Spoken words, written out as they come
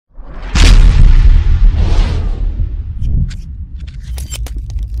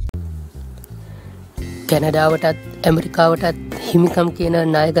කැනඩාවටත් ඇමරිකාවටත් හිමිකම් කියන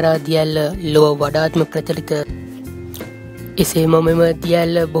නයගරා දියැල්ල ලොව වඩාත්ම ප්‍රචලිත. එසේම මෙම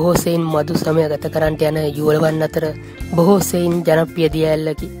දියැල්ල බොහෝ සෙයින් මදු සමය ගත කරන්නට යන යුවලවන් අතර බොහෝ සෙයින් ජනප්‍රිය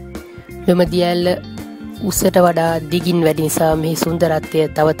දියැල්ලකි. මෙම දියැල්ල උසට වඩා දිගින් වැඩි නිසා මෙහි සුන්දරත්වය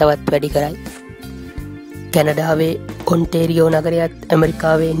තව තවත් වැඩි කරයි. කැනඩාවේ ඔන්ටේරියෝ නගරයත්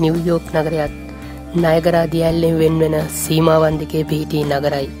ඇමරිකාවේ නිව්යෝක් නගරයත් නයගරා දියැල්ලෙන් වෙන්වෙන සීමාවන් දෙකේ පිහිටි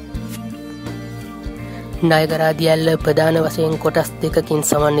නගරයි. නයගරා දියැල්ල ප්‍රධාන වශයෙන් කොටස් දෙකකින්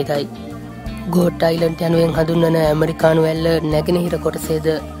සමන්විතයි. ගෝට් අයිලන්ඩ් යනුවෙන් හඳුන්වන ඇමරිකානු ඇල්ල නැගෙනහිර කොටසේද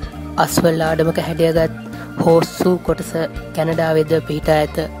අස්වල් ආඩමක හැඩයගත් හෝස්සූ කොටස කැනඩාවේද පිහිටා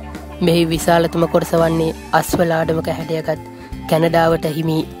ඇත. මෙහි විශාලතම කොටස වන්නේ අස්වල් ආඩමක හැඩයගත් කැනඩාවට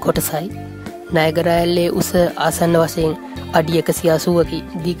හිමි කොටසයි. නයගරා ඇල්ලේ උස ආසන්න වශයෙන් අඩි 180කි,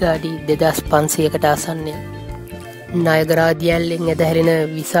 දිග අඩි 2500කට ආසන්නය. නයගරා දියැල්ලෙන් ඇදහැරෙන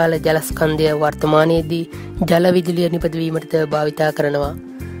විශාල ජලස්කන්ධය වර්තමානයේදී ජල විදුලිය නිපදවීමට භාවිතා කරනවා.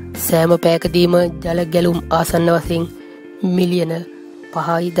 සෑම පැයකදීම ජල ගැලුම් ආසන්න වශයෙන් මිලියන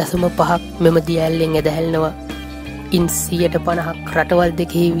 5.5ක් මෙම දියැල්ලෙන් ඇදහැල්නවා. ඉන් 50%ක් රටවල්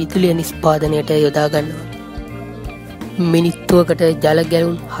දෙකෙහි විදුලිය නිෂ්පාදනයට යොදා ගන්නවා. මිනිත්තුවකට ජල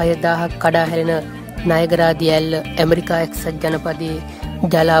ගැලුම් 6000ක් කඩා හැරෙන නයගරා දියැල්ල ඇමරිකා එක්සත් ජනපදයේ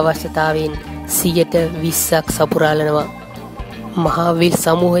ජල අවශ්‍යතාවයෙන් 20%ක් සපුරාලනවා. මහා විල්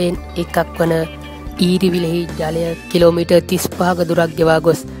සමූහයෙන් එකක් වන ඊරිවිලෙහි ජලය කිලෝමීටර් 35ක දුරක් ගෙවා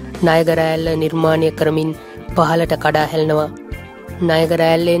ගොස් නයගරා ඇල්ල නිර්මාණය කරමින් පහළට කඩා හැලෙනවා. නයගරා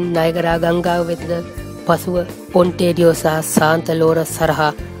ඇල්ලෙන් නයගරා ගංගාව වෙතද පසුව ඔන්ටේරියෝ සහ සාන්ත ලෝරස්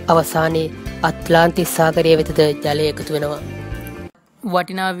සරහා අවසානයේ අත්ලාන්තිස් සාගරය වෙතද ජලය එකතු වෙනවා.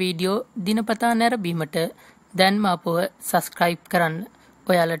 වටිනා වීඩියෝ දිනපතා නැරඹීමට දැන්ම අපව සබ්ස්ක්‍රයිබ් කරන්න.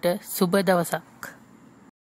 ඔයාලට සුබ දවසක්.